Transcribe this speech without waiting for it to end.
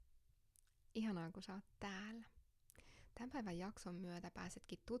Ihanaa, kun sä oot täällä. Tämän päivän jakson myötä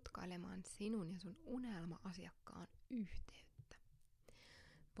pääsetkin tutkailemaan sinun ja sun unelma-asiakkaan yhteyttä.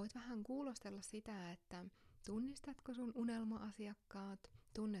 Voit vähän kuulostella sitä, että tunnistatko sun unelma-asiakkaat,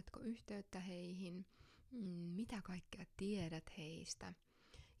 tunnetko yhteyttä heihin, mitä kaikkea tiedät heistä.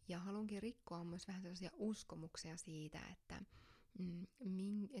 Ja haluankin rikkoa myös vähän sellaisia uskomuksia siitä, että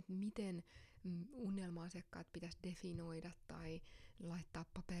miten unelma-asiakkaat pitäisi definoida tai laittaa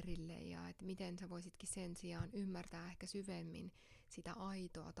paperille ja että miten sä voisitkin sen sijaan ymmärtää ehkä syvemmin sitä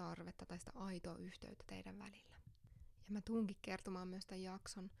aitoa tarvetta tai sitä aitoa yhteyttä teidän välillä. Ja mä tuunkin kertomaan myös tämän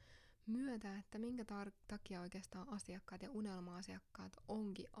jakson myötä, että minkä takia oikeastaan asiakkaat ja unelma-asiakkaat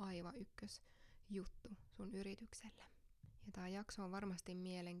onkin aivan ykkösjuttu sun yritykselle. Ja tää jakso on varmasti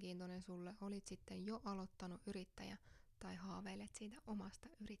mielenkiintoinen sulle, olit sitten jo aloittanut yrittäjä tai haaveilet siitä omasta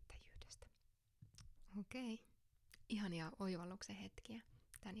yrittäjyydestä. Okei, ihania oivalluksen hetkiä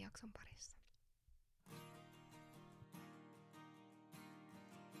tämän jakson parissa.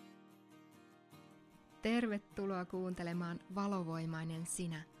 Tervetuloa kuuntelemaan Valovoimainen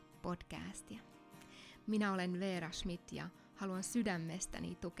sinä podcastia. Minä olen Veera Schmidt ja haluan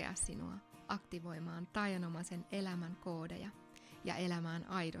sydämestäni tukea sinua aktivoimaan taianomaisen elämän koodeja ja elämään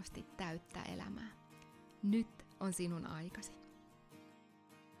aidosti täyttä elämää. Nyt on sinun aikasi.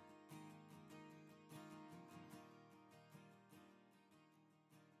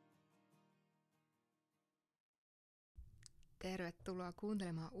 Tervetuloa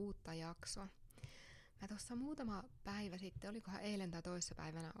kuuntelemaan uutta jaksoa. Mä tuossa muutama päivä sitten, olikohan eilen tai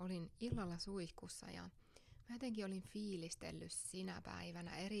toissapäivänä, olin illalla suihkussa ja mä jotenkin olin fiilistellyt sinä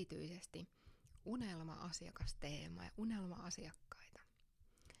päivänä erityisesti unelma-asiakasteemaa ja unelma-asiakkaita.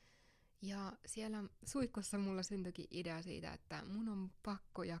 Ja siellä suihkussa mulla syntyikin idea siitä, että mun on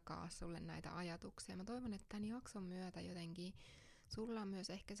pakko jakaa sulle näitä ajatuksia. Mä toivon, että tämän jakson myötä jotenkin sulla on myös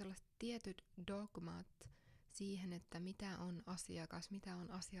ehkä sellaiset tietyt dogmat siihen, että mitä on asiakas, mitä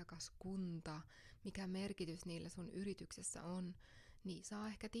on asiakaskunta, mikä merkitys niillä sun yrityksessä on, niin saa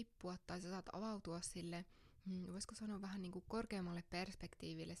ehkä tippua tai sä saat avautua sille, voisiko sanoa vähän niin kuin korkeammalle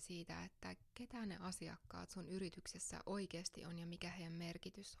perspektiiville siitä, että ketä ne asiakkaat sun yrityksessä oikeasti on ja mikä heidän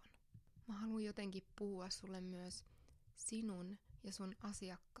merkitys on. Mä haluan jotenkin puhua sulle myös sinun ja sun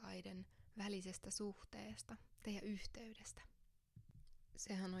asiakkaiden välisestä suhteesta, teidän yhteydestä.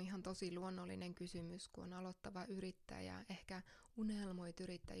 Sehän on ihan tosi luonnollinen kysymys, kun on aloittava yrittäjä, ehkä unelmoit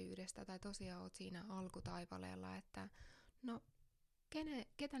yrittäjyydestä tai tosiaan oot siinä alkutaipaleella, että no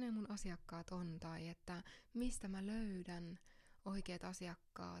ketä ne mun asiakkaat on tai että mistä mä löydän oikeat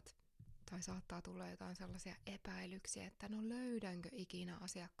asiakkaat tai saattaa tulla jotain sellaisia epäilyksiä, että no löydänkö ikinä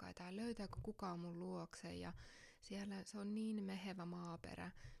asiakkaita ja löytääkö kukaan mun luokse ja siellä se on niin mehevä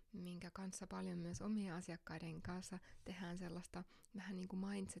maaperä, minkä kanssa paljon myös omien asiakkaiden kanssa tehdään sellaista vähän niin kuin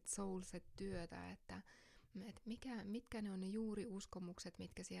mindset, soulset työtä, että mitkä ne on ne juuriuskomukset,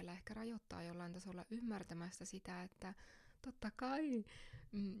 mitkä siellä ehkä rajoittaa jollain tasolla ymmärtämästä sitä, että totta kai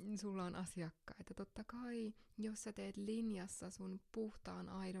sulla on asiakkaita, totta kai jos sä teet linjassa sun puhtaan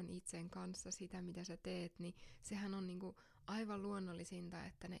aidon itsen kanssa sitä, mitä sä teet, niin sehän on niinku aivan luonnollisinta,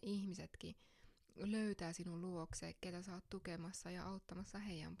 että ne ihmisetkin löytää sinun luokse, ketä sä oot tukemassa ja auttamassa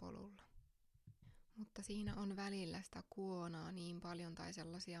heidän polulla. Mutta siinä on välillä sitä kuonaa niin paljon tai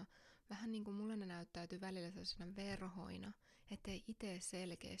sellaisia, vähän niin kuin mulle ne näyttäytyy välillä sellaisena verhoina, ettei itse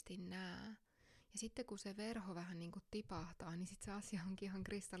selkeästi näe. Ja sitten kun se verho vähän niin kuin tipahtaa, niin sitten se asia onkin ihan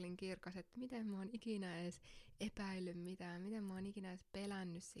kristallin kirkas, että miten mä oon ikinä edes epäillyt mitään, miten mä oon ikinä edes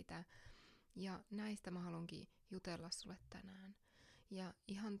pelännyt sitä. Ja näistä mä haluankin jutella sulle tänään. Ja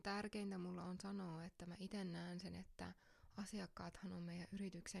ihan tärkeintä mulla on sanoa, että mä itse näen sen, että asiakkaathan on meidän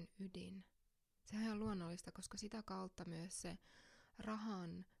yrityksen ydin. Se on ihan luonnollista, koska sitä kautta myös se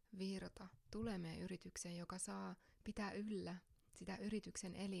rahan virta tulee meidän yritykseen, joka saa pitää yllä sitä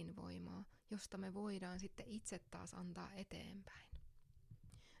yrityksen elinvoimaa, josta me voidaan sitten itse taas antaa eteenpäin.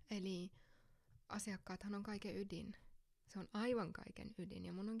 Eli asiakkaathan on kaiken ydin. Se on aivan kaiken ydin.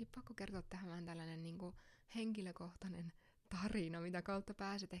 Ja mun onkin pakko kertoa tähän vähän tällainen niin kuin henkilökohtainen tarina, mitä kautta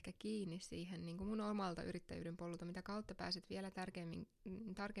pääset ehkä kiinni siihen niin kuin mun omalta yrittäjyyden polulta, mitä kautta pääset vielä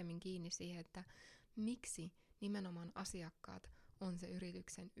tarkemmin kiinni siihen, että miksi nimenomaan asiakkaat on se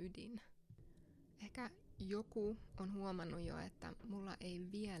yrityksen ydin. Ehkä joku on huomannut jo, että mulla ei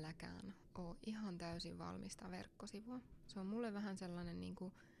vieläkään ole ihan täysin valmista verkkosivua. Se on mulle vähän sellainen niin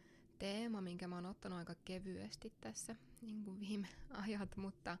kuin teema, minkä mä oon ottanut aika kevyesti tässä niin kuin viime ajat,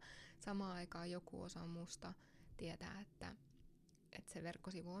 mutta samaan aikaan joku osa musta tietää, että se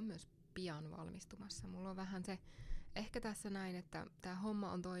verkkosivu on myös pian valmistumassa. Mulla on vähän se, ehkä tässä näin, että tää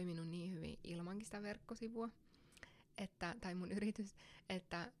homma on toiminut niin hyvin ilmankin sitä verkkosivua, tai mun yritys,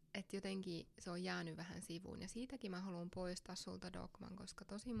 että että jotenkin se on jäänyt vähän sivuun. Ja siitäkin mä haluan poistaa sulta dogman, koska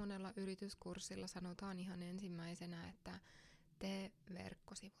tosi monella yrityskurssilla sanotaan ihan ensimmäisenä, että tee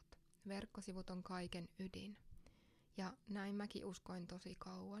verkkosivut. Verkkosivut on kaiken ydin. Ja näin mäkin uskoin tosi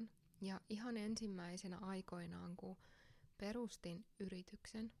kauan. Ja ihan ensimmäisenä aikoinaan, kun perustin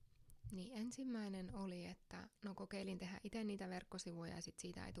yrityksen, niin ensimmäinen oli, että kokeilin tehdä itse niitä verkkosivuja ja sit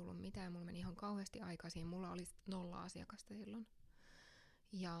siitä ei tullut mitään. Mulla meni ihan kauheasti aikaa siihen. Mulla oli 0 asiakasta silloin.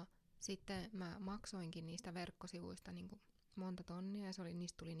 Ja sitten mä maksoinkin niistä verkkosivuista niin kuin monta tonnia ja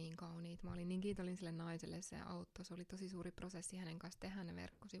niistä tuli niin kauniit. Mä olin niin kiitollinen sille naiselle, se auttoi. Se oli tosi suuri prosessi hänen kanssa tehdä ne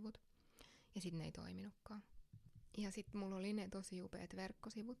verkkosivut. Ja sitten ne ei toiminutkaan. Ja sitten mulla oli ne tosi upeat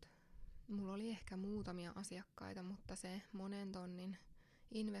verkkosivut. Mulla oli ehkä muutamia asiakkaita, mutta se monen tonnin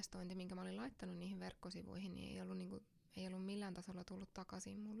investointi, minkä mä olin laittanut niihin verkkosivuihin, niin ei ollut millään tasolla tullut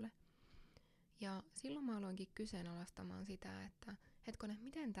takaisin mulle. Ja silloin mä aloinkin kyseenalaistamaan sitä, että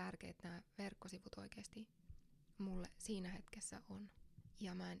miten tärkeät nämä verkkosivut oikeasti mulle siinä hetkessä on.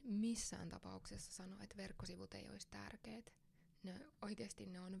 Ja mä en missään tapauksessa sano, että verkkosivut ei olisi tärkeät. Oikeasti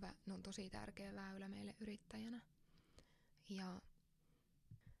ne on tosi tärkeä väylä meille yrittäjänä. Ja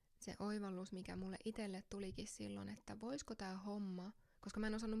se oivallus, mikä mulle itselle tulikin silloin, että voisiko tää homma, koska mä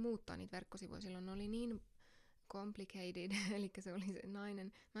en osannut muuttaa niitä verkkosivuja silloin, ne oli niin complicated, eli se oli se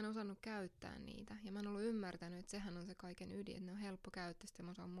nainen, mä en osannut käyttää niitä, ja mä en ollut ymmärtänyt, että sehän on se kaiken ydin, että ne on helppo käyttää, sitten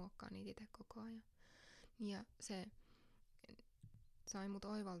mä osaan muokkaa niitä itse koko ajan. Ja se sai mut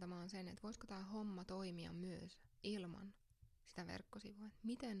oivaltamaan sen, että voisiko tää homma toimia myös ilman sitä verkkosivua, että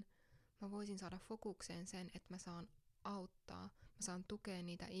miten mä voisin saada fokukseen sen, että mä saan auttaa, mä saan tukea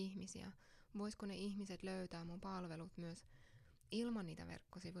niitä ihmisiä, voisiko ne ihmiset löytää mun palvelut myös ilman niitä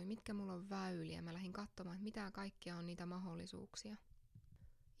verkkosivuja, mitkä mulla on väyliä. Mä lähdin katsomaan, että mitä kaikkia on niitä mahdollisuuksia.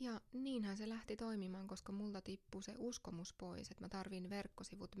 Ja niinhän se lähti toimimaan, koska multa tippui se uskomus pois, että mä tarvin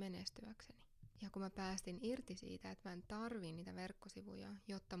verkkosivut menestyäkseni. Ja kun mä päästin irti siitä, että mä en tarvi niitä verkkosivuja,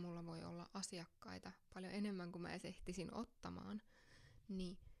 jotta mulla voi olla asiakkaita paljon enemmän kuin mä edes ehtisin ottamaan,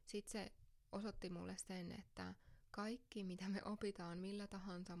 niin sit se osoitti mulle sen, että kaikki, mitä me opitaan millä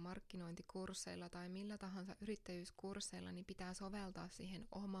tahansa markkinointikursseilla tai millä tahansa yrittäjyyskursseilla, niin pitää soveltaa siihen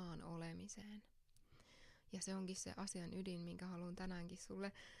omaan olemiseen. Ja se onkin se asian ydin, minkä haluan tänäänkin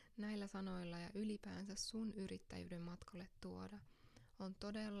sulle näillä sanoilla ja ylipäänsä sun yrittäjyyden matkalle tuoda. On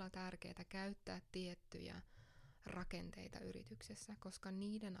todella tärkeää käyttää tiettyjä rakenteita yrityksessä, koska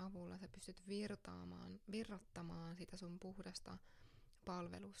niiden avulla sä pystyt virrottamaan sitä sun puhdasta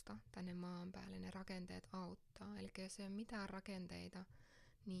palvelusta tänne maan päälle. Ne rakenteet auttaa. Eli jos ei ole mitään rakenteita,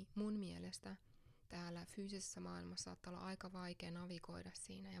 niin mun mielestä täällä fyysisessä maailmassa saattaa olla aika vaikea navigoida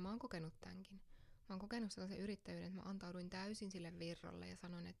siinä. Ja mä oon kokenut tämänkin. Mä oon kokenut sellaisen yrittäjyyden, että mä antauduin täysin sille virralle ja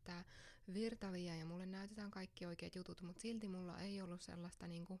sanoin, että tää virta vie ja mulle näytetään kaikki oikeat jutut, mutta silti mulla ei ollut sellaista,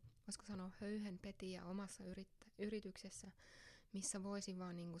 niin kuin, voisiko sanoa, höyhenpetiä omassa yrityksessä, missä voisin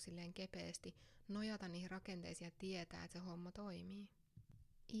vaan niin kuin silleen kepeästi nojata niihin rakenteisiin ja tietää, että se homma toimii.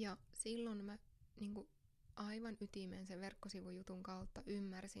 Ja silloin mä niin kuin aivan ytimeen sen verkkosivujutun kautta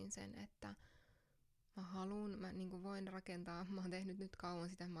ymmärsin sen, että mä niin kuin voin rakentaa, mä oon tehnyt nyt kauan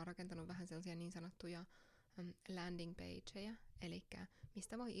sitä, mä oon rakentanut vähän sellaisia niin sanottuja landing pageja, eli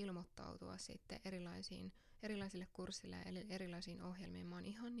mistä voi ilmoittautua sitten erilaisille kurssille ja erilaisiin ohjelmiin. Mä oon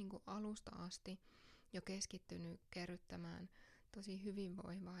ihan niin kuin alusta asti jo keskittynyt kerryttämään tosi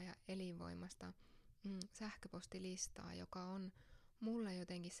hyvinvoivaa ja elinvoimasta sähköpostilistaa, joka on mulle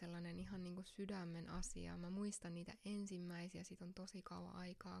jotenkin sellainen ihan niin kuin sydämen asia. Mä muistan niitä ensimmäisiä, siitä on tosi kauan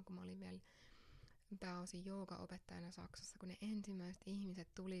aikaa, kun mä olin vielä pääosin joogaopettajana Saksassa, kun ne ensimmäiset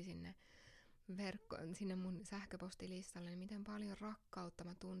ihmiset tuli sinne mun sähköpostilistalle, niin miten paljon rakkautta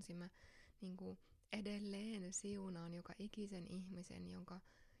mä tunsin. Mä niin kuin edelleen siunaan joka ikisen ihmisen,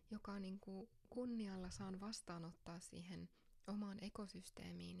 joka niin kuin kunnialla saan vastaanottaa siihen omaan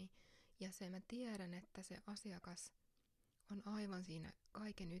ekosysteemiini. Ja mä tiedän, että se asiakas on aivan siinä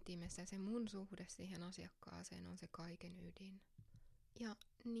kaiken ytimessä ja se mun suhde siihen asiakkaaseen on se kaiken ydin. Ja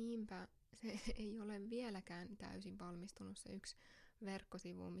niinpä se ei ole vieläkään täysin valmistunut se yksi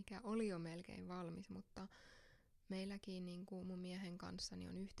verkkosivu, mikä oli jo melkein valmis, mutta meilläkin niin kuin mun miehen kanssa niin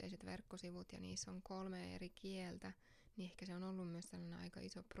on yhteiset verkkosivut ja niissä on 3 eri kieltä, niin ehkä se on ollut myös sellainen aika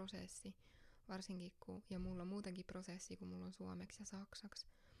iso prosessi, varsinkin ja mulla on muutenkin prosessi, kun mulla on suomeksi ja saksaksi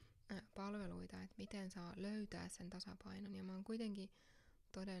palveluita, että miten saa löytää sen tasapainon. Ja mä oon kuitenkin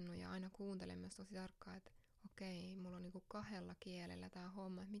todennut ja aina kuuntelen myös tosi tarkkaan, että okei, mulla on niinku 2 kielellä tää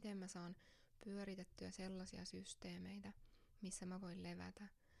homma, että miten mä saan pyöritettyä sellaisia systeemeitä, missä mä voin levätä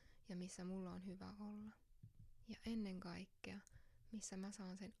ja missä mulla on hyvä olla. Ja ennen kaikkea, missä mä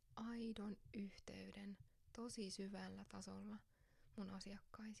saan sen aidon yhteyden tosi syvällä tasolla mun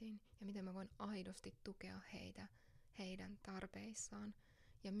asiakkaisiin ja miten mä voin aidosti tukea heitä heidän tarpeissaan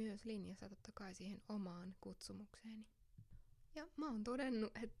ja myös linjassa totta kai siihen omaan kutsumukseeni. Ja mä oon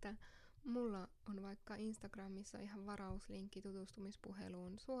todennut, että mulla on vaikka Instagramissa ihan varauslinkki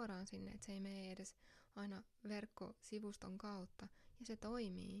tutustumispuheluun suoraan sinne, että se ei mene edes aina verkkosivuston kautta ja se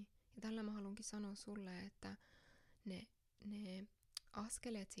toimii. Ja tällä mä haluankin sanoa sulle, että ne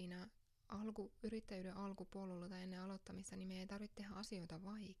askeleet siinä yrittäjyyden alkupolulla tai ennen aloittamista, niin me ei tarvitse tehdä asioita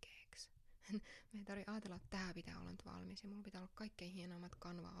vaikeaksi. Me ei tarvitse ajatella, että tämä pitää olla nyt valmis ja mulla pitää olla kaikkein hienoimmat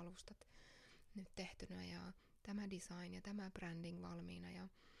Canva-alustat nyt tehtynä ja tämä design ja tämä branding valmiina ja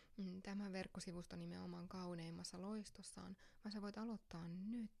tämä verkkosivusto nimenomaan kauneimmassa loistossaan, vaan sä voit aloittaa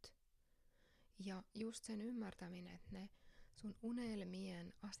nyt. Ja just sen ymmärtäminen, että ne sun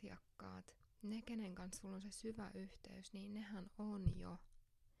unelmien asiakkaat, ne kenen kanssa sulla on se syvä yhteys, niin nehän on jo.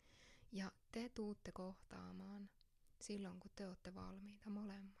 Ja te tuutte kohtaamaan silloin, kun te olette valmiita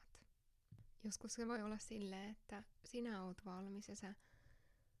molemmat. Joskus se voi olla silleen, että sinä oot valmis ja se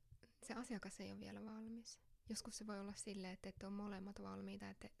asiakas ei ole vielä valmis. Joskus se voi olla silleen, että ette ole molemmat valmiita,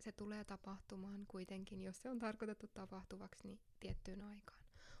 että se tulee tapahtumaan kuitenkin, jos se on tarkoitettu tapahtuvaksi, niin tiettyyn aikaan.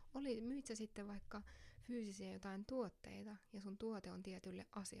 Myyt sä sitten vaikka fyysisiä jotain tuotteita ja sun tuote on tietylle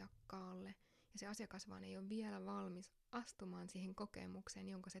asiakkaalle ja se asiakas vaan ei ole vielä valmis astumaan siihen kokemukseen,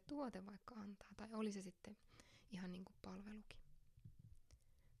 jonka se tuote vaikka antaa, tai oli se sitten ihan niin kuin palvelukin.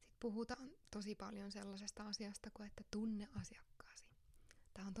 Sitten puhutaan tosi paljon sellaisesta asiasta kuin, että tunne asiakkaasi.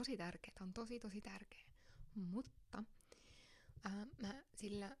 Tämä on tosi tärkeä, tämä on tosi tärkeä, mutta mä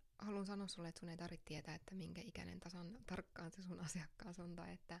sillä haluan sanoa sulle, että sun ei tarvitse tietää, että minkä ikäinen tasan tarkkaan se sun asiakkaas on,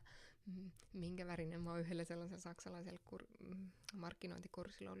 tai että minkä värinen. Mä oon yhdellä sellaisella saksalaisella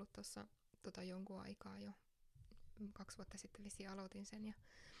markkinointikurssilla ollut tuossa jonkun aikaa jo. 2 vuotta sitten vissiin aloitin sen ja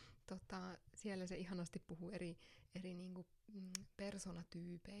siellä se ihanasti puhuu eri niinku,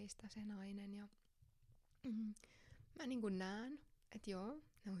 persoonatyypeistä se nainen ja mä niinku näen, että joo,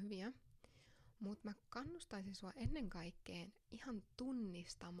 ne on hyviä, mutta mä kannustaisin sua ennen kaikkea ihan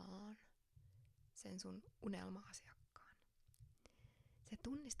tunnistamaan sen sun unelma-asiakkaan. Se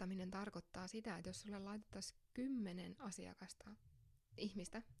tunnistaminen tarkoittaa sitä, että jos sulle laitettaisiin 10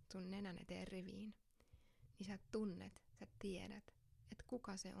 ihmistä sun nenän eteen riviin, niin sä tunnet, sä tiedät, että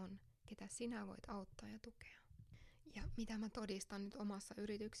kuka se on, ketä sinä voit auttaa ja tukea. Ja mitä mä todistan nyt omassa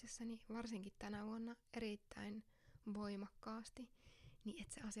yrityksessäni, varsinkin tänä vuonna erittäin voimakkaasti, niin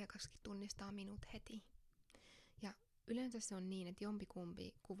että se asiakaskin tunnistaa minut heti. Ja yleensä se on niin, että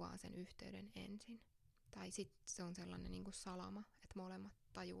jompikumpi kuvaa sen yhteyden ensin. Tai sitten se on sellainen niin kuin salama, että molemmat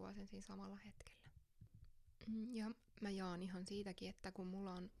tajuaa sen siinä samalla hetkellä. Ja mä jaan ihan siitäkin, että kun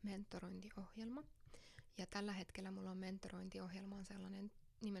mulla on mentorointiohjelma, ja tällä hetkellä mulla on mentorointiohjelma on sellainen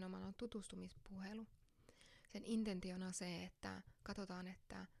nimenomaan tutustumispuhelu. Sen intentiona se, että katsotaan,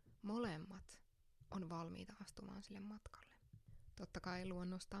 että molemmat on valmiita astumaan sille matkalle. Totta kai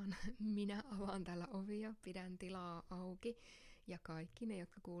luonnostaan minä avaan tällä ovia, pidän tilaa auki ja kaikki ne,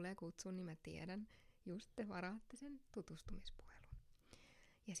 jotka kuulee kutsun, niin mä tiedän, just te varaatte sen tutustumispuhelun.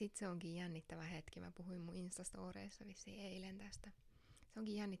 Ja sit se onkin jännittävä hetki, mä puhuin mun Instastoreissa vissiin eilen tästä. Se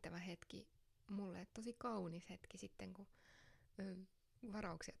onkin jännittävä hetki mulle, tosi kaunis hetki sitten, kun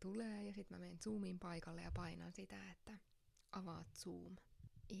varauksia tulee ja sitten mä menen Zoomin paikalle ja painan sitä, että avaat Zoom.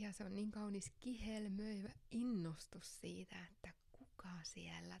 Ja se on niin kaunis kihelmöivä innostus siitä, että kuka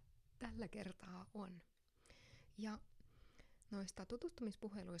siellä tällä kertaa on. Ja noista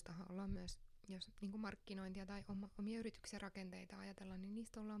tutustumispuheluistahan ollaan myös, jos niin kuin markkinointia tai omia yrityksen rakenteita ajatellaan, niin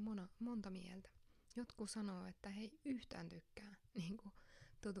niistä ollaan monta mieltä. Jotkut sanoo, että he ei yhtään tykkää niin kuin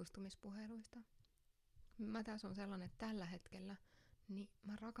tutustumispuheluista. Mä taas on sellainen, että tällä hetkellä niin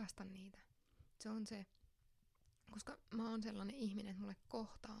mä rakastan niitä. Se on se, koska mä oon sellainen ihminen, että mulle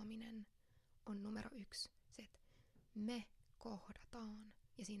kohtaaminen on numero 1. Se, että me kohdataan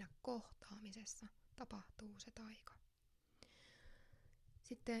ja siinä kohtaamisessa tapahtuu se taika.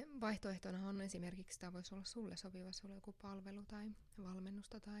 Sitten vaihtoehtona on esimerkiksi, tämä voisi olla sulle sopiva, sulla joku palvelu tai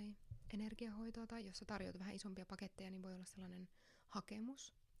valmennusta tai energiahoitoa tai jos sä tarjoat vähän isompia paketteja, niin voi olla sellainen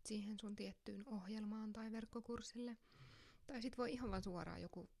hakemus siihen sun tiettyyn ohjelmaan tai verkkokurssille. Tai sit voi ihan vaan suoraan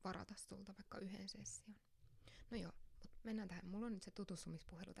joku varata sulta vaikka 1 session. No joo, mutta mennään tähän. Mulla on nyt se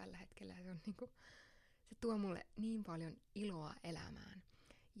tutustumispuhelu tällä hetkellä ja se tuo mulle niin paljon iloa elämään.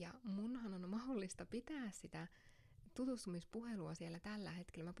 Ja munhan on mahdollista pitää sitä tutustumispuhelua siellä tällä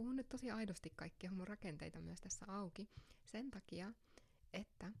hetkellä. Mä puhun nyt tosi aidosti kaikkia mun rakenteita myös tässä auki sen takia,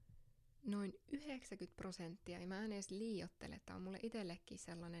 että noin 90%, ja mä en edes liioittele, että on mulle itsellekin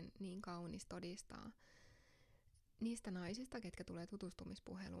sellainen niin kaunis todistaa, niistä naisista, ketkä tulee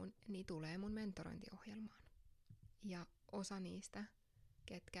tutustumispuheluun, niin tulee mun mentorointiohjelmaan. Ja osa niistä,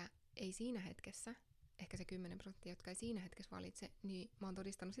 ketkä ei siinä hetkessä, ehkä se 10%, jotka ei siinä hetkessä valitse, niin mä oon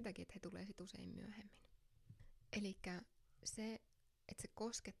todistanut sitäkin, että he tulee sit usein myöhemmin. Elikkä se, että se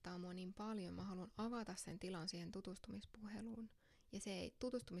koskettaa mua niin paljon, mä haluan avata sen tilan siihen tutustumispuheluun. Ja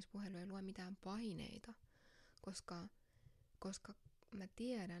tutustumispuhelu ei luo mitään paineita, koska mä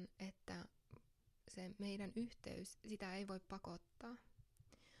tiedän, että se meidän yhteys, sitä ei voi pakottaa.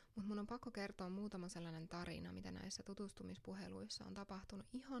 Mutta mun on pakko kertoa muutama sellainen tarina, mitä näissä tutustumispuheluissa on tapahtunut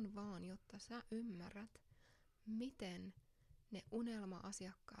ihan vaan, jotta sä ymmärrät, miten ne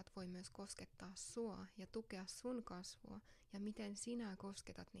unelma-asiakkaat voi myös koskettaa sua ja tukea sun kasvua ja miten sinä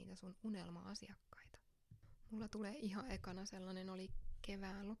kosketat niitä sun unelma-asiakkaita. Mulla tulee ihan ekana sellainen, oli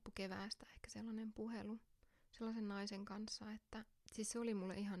loppukeväästä ehkä sellainen puhelu sellaisen naisen kanssa, että siis se oli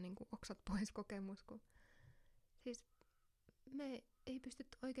mulle ihan niinku oksat pois kokemus, kun siis me ei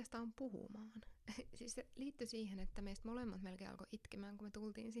pystytty oikeastaan puhumaan. Siis se liittyi siihen, että meistä molemmat melkein alkoi itkemään, kun me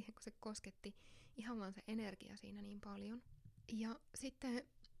tultiin siihen, kun se kosketti ihan vaan se energia siinä niin paljon. Ja sitten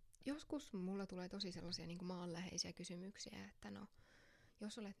joskus mulla tulee tosi sellaisia niin kuin maanläheisiä kysymyksiä, että no,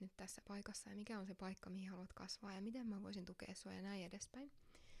 jos olet nyt tässä paikassa ja mikä on se paikka, mihin haluat kasvaa ja miten mä voisin tukea sua ja näin edespäin.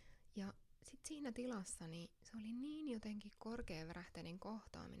 Ja sitten siinä tilassa niin se oli niin jotenkin korkeavärähteinen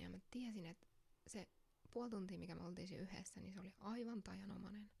kohtaaminen ja mä tiesin, että se puoli tuntia, mikä me oltiin yhdessä, niin se oli aivan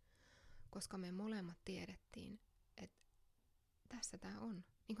tajanomainen, koska me molemmat tiedettiin, että tässä tää on.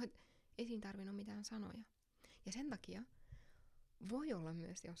 Niin kuin, että ei siinä tarvinnut mitään sanoja. Ja sen takia voi olla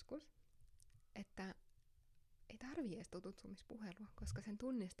myös joskus, että ei tarvii edes tutustumispuhelua, koska sen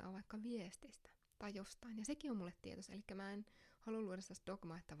tunnistaa vaikka viestistä tai jostain. Ja sekin on mulle tiedossa. Eli mä en halua luoda sellaista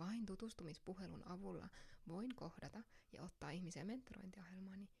dogmaa, että vain tutustumispuhelun avulla voin kohdata ja ottaa ihmisiä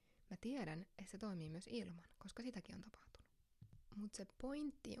mentorointiohjelmaan. Niin mä tiedän, että se toimii myös ilman, koska sitäkin on tapahtunut. Mutta se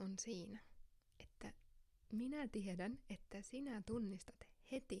pointti on siinä, että minä tiedän, että sinä tunnistat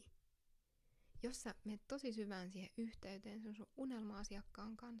heti, jos sä menet tosi syvään siihen yhteyteen sun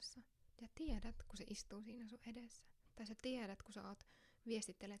unelma-asiakkaan kanssa ja tiedät, kun se istuu siinä sun edessä. Tai sä tiedät, kun sä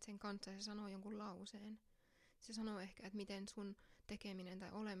viestittelet sen kanssa ja se sanoo jonkun lauseen. Se sanoo ehkä, että miten sun tekeminen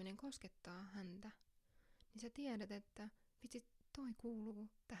tai oleminen koskettaa häntä. Niin sä tiedät, että vitsi, toi kuuluu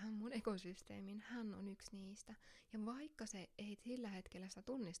tähän mun ekosysteemiin. Hän on yksi niistä. Ja vaikka se ei sillä hetkellä sitä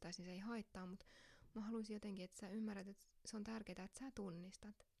tunnistaisi, niin se ei haittaa, mutta mä haluaisin jotenkin, että sä ymmärrät, että se on tärkeää, että sä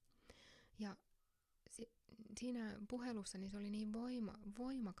tunnistat. Ja siinä puhelussa niin se oli niin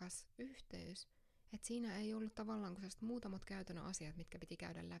voimakas yhteys, että siinä ei ollut tavallaan kuin muutamat käytännön asiat, mitkä piti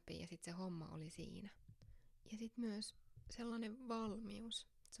käydä läpi, ja sitten se homma oli siinä. Ja sitten myös sellainen valmius,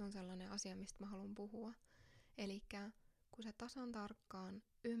 se on sellainen asia, mistä mä haluan puhua. Eli kun sä tasan tarkkaan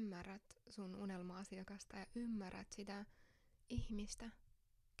ymmärrät sun unelma-asiakasta ja ymmärrät sitä ihmistä,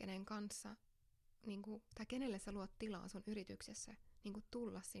 kenen kanssa, tai kenelle sä luot tilaa sun yrityksessä,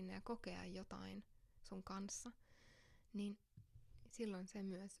 tulla sinne ja kokea jotain sun kanssa, niin silloin se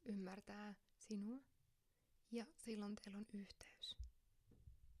myös ymmärtää sinua ja silloin teillä on yhteys.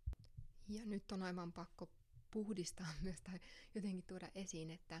 Ja nyt on aivan pakko puhdistaa myös tai jotenkin tuoda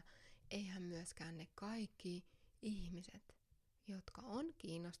esiin, että eihän myöskään ne kaikki ihmiset, jotka on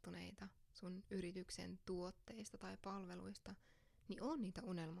kiinnostuneita sun yrityksen tuotteista tai palveluista, niin on niitä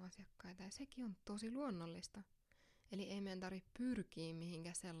unelma-asiakkaita ja sekin on tosi luonnollista. Eli ei meidän tarvitse pyrkiä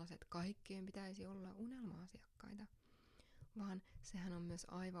mihinkään sellaiset, kaikkien pitäisi olla unelma-asiakkaita, vaan sehän on myös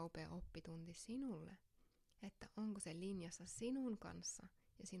aivan upea oppitunti sinulle, että onko se linjassa sinun kanssa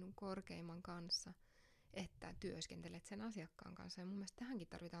ja sinun korkeimman kanssa, että työskentelet sen asiakkaan kanssa. Ja mun mielestä tähänkin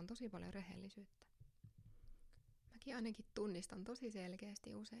tarvitaan tosi paljon rehellisyyttä. Mäkin ainakin tunnistan tosi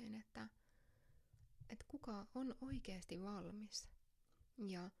selkeästi usein, että kuka on oikeasti valmis.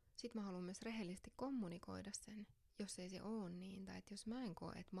 Ja sit mä haluan myös rehellisesti kommunikoida sen, jos ei se ole niin, tai että jos mä en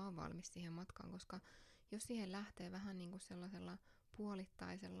koe, että mä oon valmis siihen matkaan, koska jos siihen lähtee vähän niin kuin sellaisella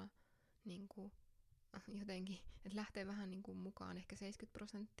puolittaisella niin kuin jotenkin, että lähtee vähän niin kuin mukaan ehkä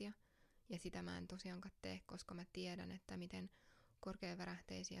 70%, ja sitä mä en tosiaankaan tee, koska mä tiedän, että miten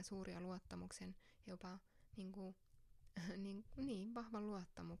korkeavärähteisiä, suuria luottamuksen, jopa niin vahvan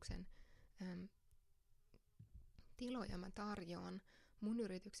luottamuksen tiloja mä tarjoan mun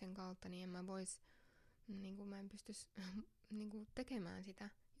yrityksen kautta, niin mä en pystyisi tekemään sitä,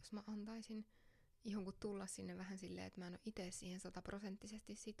 jos mä antaisin jonkun tulla sinne vähän silleen, että mä en ole itse siihen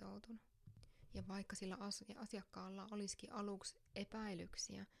 100% sitoutunut. Ja vaikka sillä asiakkaalla olisikin aluksi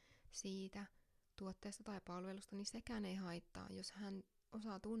epäilyksiä siitä tuotteesta tai palvelusta, niin sekään ei haittaa, jos hän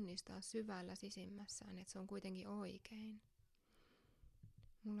osaa tunnistaa syvällä sisimmässään, että se on kuitenkin oikein.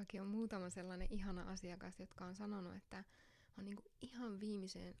 Mullakin on muutama sellainen ihana asiakas, jotka on sanonut, että on ihan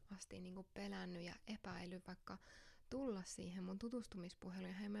viimeiseen asti pelännyt ja epäillyt vaikka tulla siihen mun tutustumispuheluun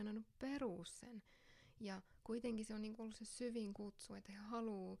ja he ei meinannut perua sen. Ja kuitenkin se on niin ollut se syvin kutsu, että he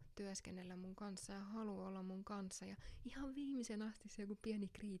haluaa työskennellä mun kanssa ja haluaa olla mun kanssa. Ja ihan viimeisen asti se joku pieni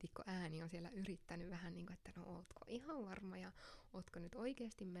kriitikkoääni on siellä yrittänyt vähän niin kuin, että no ootko ihan varma ja ootko nyt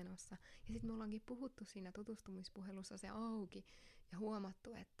oikeasti menossa. Ja sitten me ollaankin puhuttu siinä tutustumispuhelussa se auki ja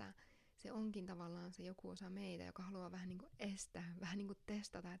huomattu, että se onkin tavallaan se joku osa meitä, joka haluaa vähän niin kuin estää, vähän niin kuin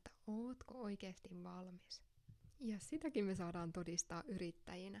testata, että ootko oikeasti valmis. Ja sitäkin me saadaan todistaa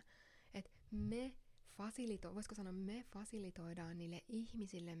yrittäjinä, että me fasilitoidaan niille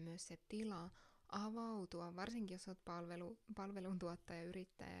ihmisille myös se tila avautua, varsinkin jos olet palveluntuottaja,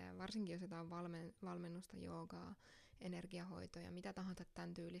 yrittäjä, ja varsinkin jos jotain valmennusta, joogaa, energiahoitoja, mitä tahansa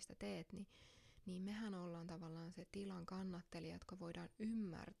tämän tyylistä teet, niin mehän ollaan tavallaan se tilan kannattelija, jotka voidaan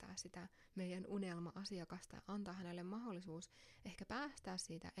ymmärtää sitä meidän unelma-asiakasta ja antaa hänelle mahdollisuus ehkä päästää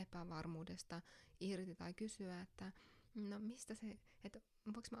siitä epävarmuudesta irti tai kysyä, että no mistä se, että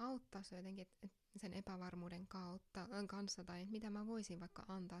voinko mä auttaa se jotenkin sen epävarmuuden kanssa tai mitä mä voisin vaikka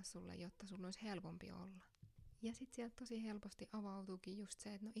antaa sulle, jotta sun olisi helpompi olla. Ja sit sieltä tosi helposti avautuukin just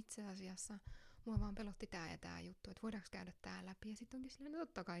se, että no itse asiassa mua vaan pelotti tää ja tää juttu, että voidaanko käydä tää läpi. Ja sit onkin silleen, no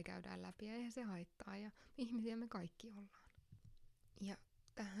totta kai käydään läpi ja eihän se haittaa ja ihmisiä me kaikki ollaan. Ja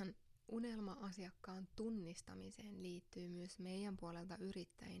tähän unelma-asiakkaan tunnistamiseen liittyy myös meidän puolelta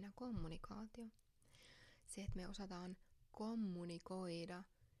yrittäjinä kommunikaatio. Se, että me osataan kommunikoida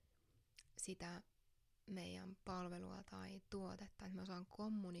sitä meidän palvelua tai tuotetta, että me osaan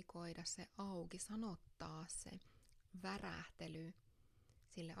kommunikoida se auki, sanottaa se värähtely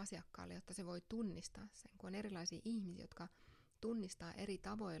sille asiakkaalle, jotta se voi tunnistaa sen. Kun on erilaisia ihmisiä, jotka tunnistaa eri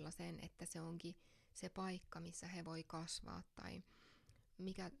tavoilla sen, että se onkin se paikka, missä he voi kasvaa tai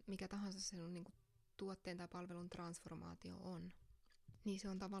mikä tahansa se on, niin kuin tuotteen tai palvelun transformaatio on. Niin se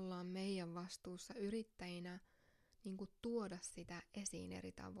on tavallaan meidän vastuussa yrittäjinä niin kuin tuoda sitä esiin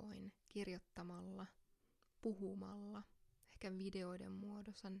eri tavoin, kirjoittamalla, puhumalla, ehkä videoiden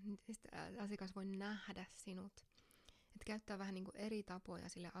muodossa, niin asiakas voi nähdä sinut. Että käyttää vähän niin kuin eri tapoja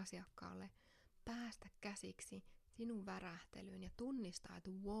sille asiakkaalle, päästä käsiksi sinun värähtelyyn ja tunnistaa,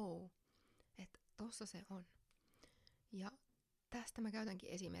 että wow, että tossa se on. Ja tästä mä käytänkin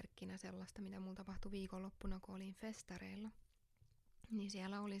esimerkkinä sellaista, mitä mulla tapahtui viikonloppuna, kun olin festareilla. Niin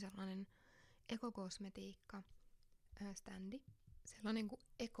siellä oli sellainen ekokosmetiikka standi, sellainen kuin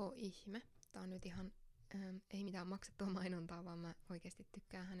ekoihme. Tää on nyt ihan, ei mitään maksettua mainontaa, vaan mä oikeasti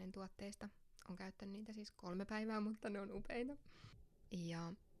tykkään hänen tuotteista. Olen käyttänyt niitä siis 3 päivää, mutta ne on upeita.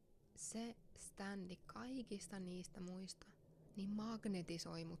 Ja se standi kaikista niistä muista, niin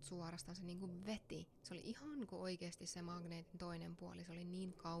magnetisoi mut suorastaan, se niinku veti. Se oli ihan kuin oikeasti se magneetin toinen puoli, se oli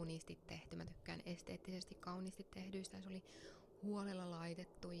niin kauniisti tehty. Mä tykkään esteettisesti kauniisti tehdyistä, se oli huolella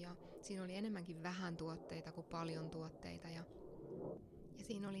laitettu ja siinä oli enemmänkin vähän tuotteita kuin paljon tuotteita ja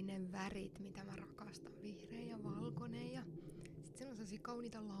siinä oli ne värit, mitä mä rakastan, vihreä ja valkoinen ja sitten siinä on sellaisia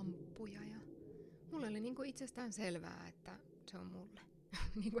kauniita lamppuja ja mulle oli niinku itsestään selvää, että se on mulle.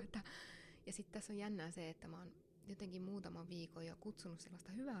 Ja sitten tässä on jännää se, että mä oon jotenkin muutaman viikon jo kutsunut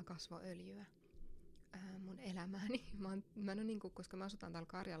sellaista hyvää kasvoöljyä mun elämääni. Mä en ole niinku, koska mä asutaan täällä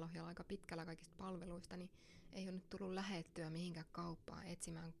Karjalohjalla aika pitkällä kaikista palveluista, niin ei ole nyt tullut lähettyä mihinkään kauppaan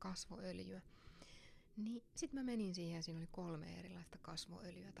etsimään kasvoöljyä. Niin sit mä menin siihen ja siinä oli 3 erilaista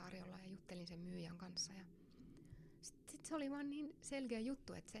kasvoöljyä tarjolla ja juttelin sen myyjän kanssa. Ja sit se oli vaan niin selkeä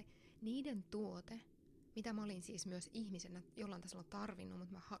juttu, että se niiden tuote, mitä mä olin siis myös ihmisenä jollain tasolla tarvinnut,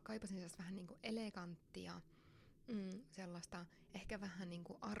 mutta mä kaipasin sellaista vähän niin kuin eleganttia, sellaista ehkä vähän niin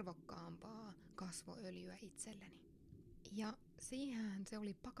kuin arvokkaampaa kasvoöljyä itselleni. Ja siihen se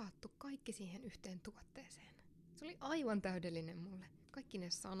oli pakattu kaikki siihen yhteen tuotteeseen. Se oli aivan täydellinen mulle. Kaikki ne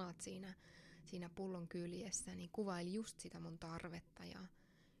sanat siinä pullon kyljessä niin kuvaili just sitä mun tarvetta ja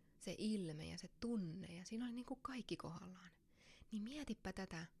se ilme ja se tunne ja siinä oli niin kuin kaikki kohdallaan. Niin mietipä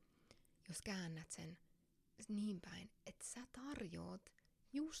tätä, jos käännät sen niin päin, että sä tarjoat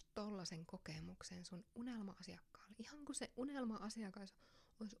just tollasen kokemuksen sun unelma-asiakkaalle. Ihan kuin se unelma-asiakas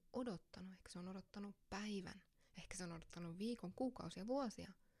olisi odottanut, ehkä se on odottanut päivän, ehkä se on odottanut viikon, kuukausia,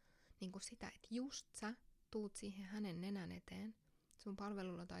 vuosia. Niin kuin sitä, että just sä tuut siihen hänen nenän eteen, sun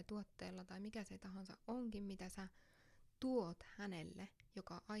palvelulla tai tuotteella tai mikä se tahansa onkin, mitä sä tuot hänelle,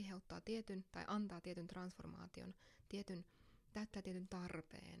 joka aiheuttaa tietyn tai antaa tietyn transformaation, täyttää tietyn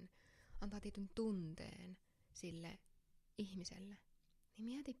tarpeen, antaa tietyn tunteen sille ihmiselle. Niin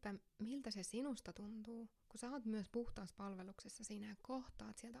mietipä, miltä se sinusta tuntuu, kun sä oot myös puhtaassa palveluksessa siinä ja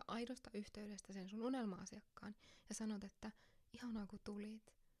kohtaat sieltä aidosta yhteydestä sen sun unelma-asiakkaan ja sanot, että ihanaa kun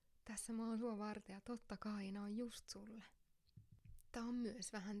tulit, tässä mä oon sua varten ja totta kai nää on just sulle. Tää on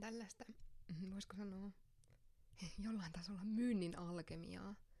myös vähän tällaista, voisiko sanoa, jollain tasolla myynnin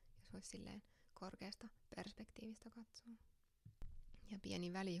alkemiaa, jos voisi silleen korkeasta perspektiivistä katsoa. Ja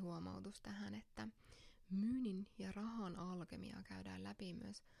pieni välihuomautus tähän, että myynnin ja rahan alkemiaa käydään läpi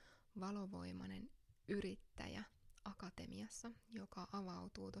myös Valovoimainen yrittäjä akatemiassa, joka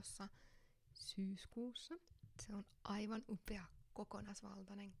avautuu tuossa syyskuussa. Se on aivan upea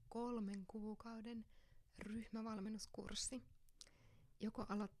kokonaisvaltainen 3 kuukauden ryhmävalmennuskurssi, joko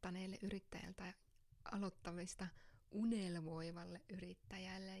aloittaneelle yrittäjältä tai aloittavista unelmoivalle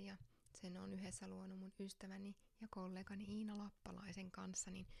yrittäjälle. Ja sen on yhdessä luonut mun ystäväni ja kollegani Iina Lappalaisen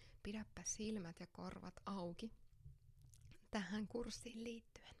kanssa, niin pidäpä silmät ja korvat auki tähän kurssiin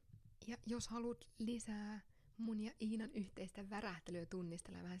liittyen. Ja jos haluat lisää mun ja Iinan yhteistä värähtelyä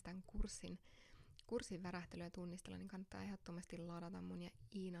tunnistella ja vähän sitä kurssin värähtelyä tunnistella, niin kannattaa ehdottomasti ladata mun ja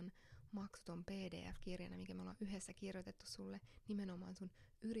Iinan maksuton PDF-kirjana, mikä me ollaan yhdessä kirjoitettu sulle nimenomaan sun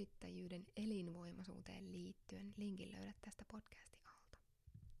yrittäjyyden elinvoimaisuuteen liittyen. Linkin löydät tästä podcastin alta.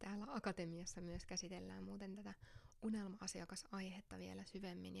 Täällä akatemiassa myös käsitellään muuten tätä unelma-asiakasaihetta vielä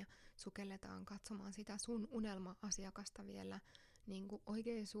syvemmin ja sukelletaan katsomaan sitä sun unelma-asiakasta vielä niin kuin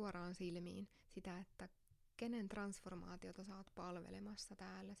oikein suoraan silmiin, sitä, että kenen transformaatiota sä oot palvelemassa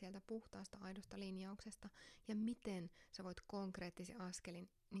täällä sieltä puhtaasta aidosta linjauksesta ja miten sä voit konkreettisen askelin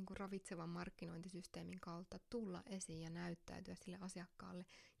niin kuin ravitsevan markkinointisysteemin kautta tulla esiin ja näyttäytyä sille asiakkaalle,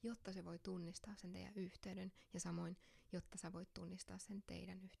 jotta se voi tunnistaa sen teidän yhteyden ja samoin, jotta sä voit tunnistaa sen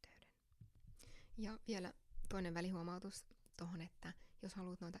teidän yhteyden. Ja vielä toinen välihuomautus tuohon, että jos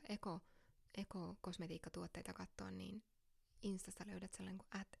haluat noita ekokosmetiikkatuotteita katsoa, niin Instasta löydät sellainen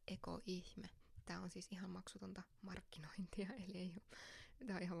kuin @ekoihme. Tämä on siis ihan maksutonta markkinointia, eli ei ole,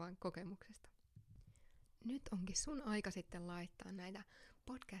 tämä on ihan vain kokemuksesta. Nyt onkin sun aika sitten laittaa näitä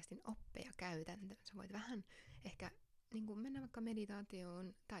podcastin oppeja käytäntöön. Sä voit vähän ehkä niin kuin mennä vaikka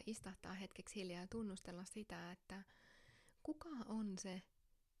meditaatioon tai istahtaa hetkeksi hiljaa ja tunnustella sitä, että kuka on se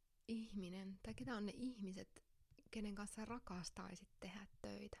ihminen tai ketä on ne ihmiset, kenen kanssa rakastaisit tehdä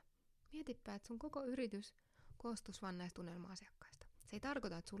töitä. Mietipä, että sun koko yritys koostuisi vaan näistä unelma-asiakkaista. Se ei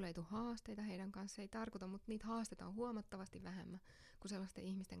tarkoita, että sulle ei tule haasteita heidän kanssa, se ei tarkoita, mutta niitä haasteita on huomattavasti vähemmän kuin sellaisten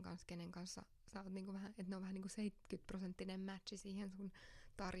ihmisten kanssa, kenen kanssa sä oot niinku vähän, että ne on vähän niin kuin 70% matchi siihen sun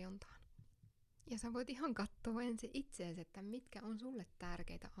tarjontaan. Ja sä voit ihan katsoa ensin itseesi, että mitkä on sulle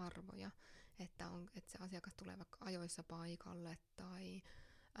tärkeitä arvoja, että se asiakas tulee vaikka ajoissa paikalle tai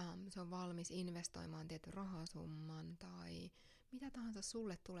se on valmis investoimaan tietyn rahasumman tai mitä tahansa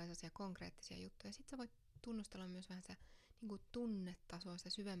sulle tulee sellaisia konkreettisia juttuja. Sitten sä voit tunnustella myös vähän se niin kuin tunnetasoa, sitä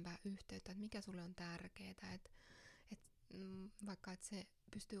syvempää yhteyttä, että mikä sulle on tärkeää, että vaikka että se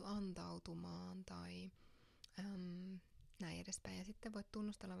pystyy antautumaan tai näin edespäin. Ja sitten voit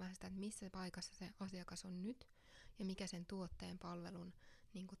tunnustella vähän sitä, että missä paikassa se asiakas on nyt ja mikä sen tuotteen palvelun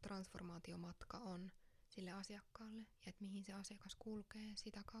niin kuin transformaatiomatka on sille asiakkaalle ja että mihin se asiakas kulkee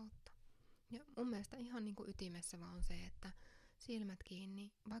sitä kautta. Ja mun mielestä ihan niin kuin ytimessä vaan on se, että silmät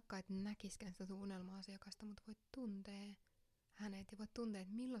kiinni, vaikka et näkiskään sitä sun unelma-asiakasta, mutta voit tuntea hänet ja voit tuntea,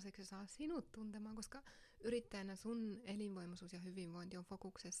 että millaiseksi se saa sinut tuntemaan, koska yrittäjänä sun elinvoimaisuus ja hyvinvointi on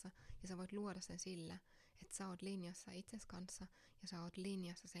fokuksessa ja sä voit luoda sen sillä, että sä oot linjassa itses kanssa ja sä oot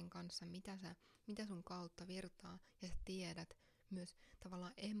linjassa sen kanssa, mitä sun kautta virtaa ja sä tiedät myös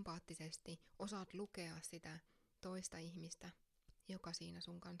tavallaan empaattisesti, osaat lukea sitä toista ihmistä, joka siinä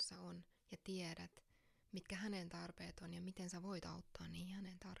sun kanssa on ja tiedät, mitkä hänen tarpeet on ja miten sä voit auttaa niihin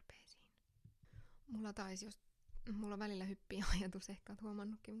hänen tarpeisiin. Mulla välillä hyppii ajatus, ehkä oot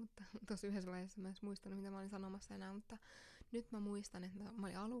huomannutkin, mutta tuossa yhdessä vaiheessa mä en muistanut, mitä mä olin sanomassa enää, mutta nyt mä muistan, että mä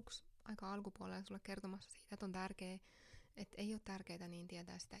olin aika alkupuolella sulle kertomassa siitä, että on tärkeää, että ei ole tärkeää niin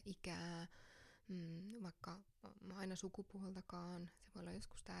tietää sitä ikää, vaikka aina sukupuoltakaan, se voi olla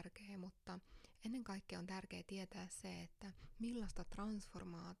joskus tärkeä, mutta ennen kaikkea on tärkeää tietää se, että millaista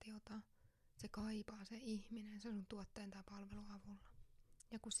transformaatiota se kaipaa se ihminen sen sun tuotteen tai palvelun avulla.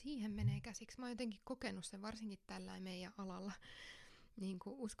 Ja kun siihen menee käsiksi, mä oon jotenkin kokenut sen varsinkin tällä meidän alalla, niin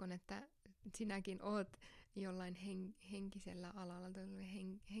kuin uskon, että sinäkin oot jollain henkisellä alalla,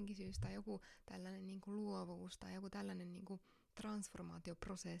 henkisyys tai joku tällainen niin kuin luovuus tai joku tällainen niin kuin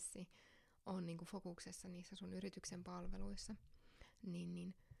transformaatioprosessi on niin kuin fokuksessa niissä sun yrityksen palveluissa,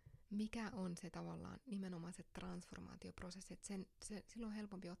 niin mikä on se tavallaan nimenomaan se transformaatioprosessi, että silloin on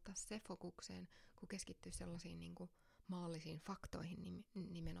helpompi ottaa se fokukseen, kun keskittyy sellaisiin niin kuin maallisiin faktoihin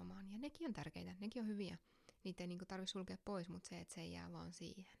nimenomaan. Ja nekin on tärkeitä, nekin on hyviä. Niitä ei niin kuin tarvitse sulkea pois, mutta se, että se ei jää vaan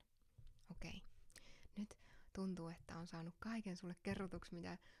siihen. Okei. Nyt tuntuu, että on saanut kaiken sulle kerrotuksi,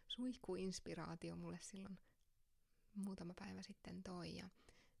 mitä suihkuinspiraatio mulle silloin muutama päivä sitten toi. Ja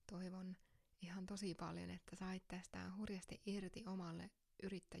toivon ihan tosi paljon, että sait tästä hurjasti irti omalle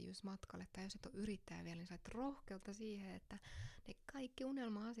yrittäjyysmatkalle, tai jos et ole yrittäjä vielä, niin sait rohkeutta siihen, että ne kaikki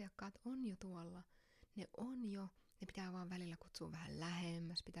unelma-asiakkaat on jo tuolla. Ne on jo, ne pitää vaan välillä kutsua vähän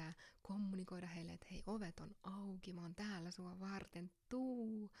lähemmäs, pitää kommunikoida heille, että hei, ovet on auki, mä oon täällä sua varten,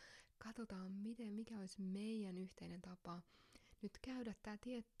 tuu, katsotaan mikä olisi meidän yhteinen tapa nyt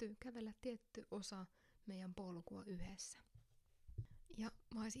kävellä tietty osa meidän polkua yhdessä. Ja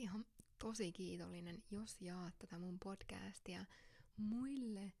mä olisin ihan tosi kiitollinen, jos jaat tätä mun podcastia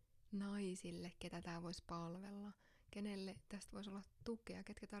muille naisille, ketä tää voisi palvella, kenelle tästä voisi olla tukea,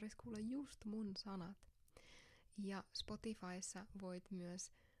 ketkä tarvitsisi kuulla just mun sanat. Ja Spotifyssa voit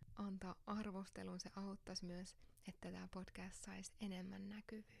myös antaa arvostelun, se auttaisi myös, että tämä podcast saisi enemmän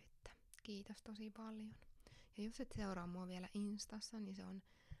näkyvyyttä. Kiitos tosi paljon. Ja jos et seuraa mua vielä Instassa, niin se on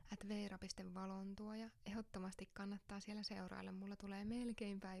 @veera.valontuoja. Ehdottomasti kannattaa siellä seurailla. Mulla tulee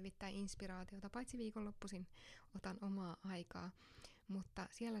melkein päivittäin inspiraatiota, paitsi viikonloppuisin otan omaa aikaa. Mutta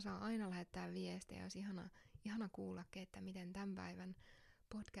siellä saa aina lähettää viestejä, jos ihana kuulla, että miten tämän päivän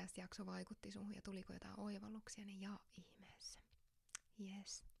podcast-jakso vaikutti suhun ja tuliko jotain oivalluksia, niin jaa ihmeessä.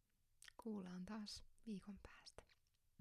 Yes. Kuullaan taas viikon päästä.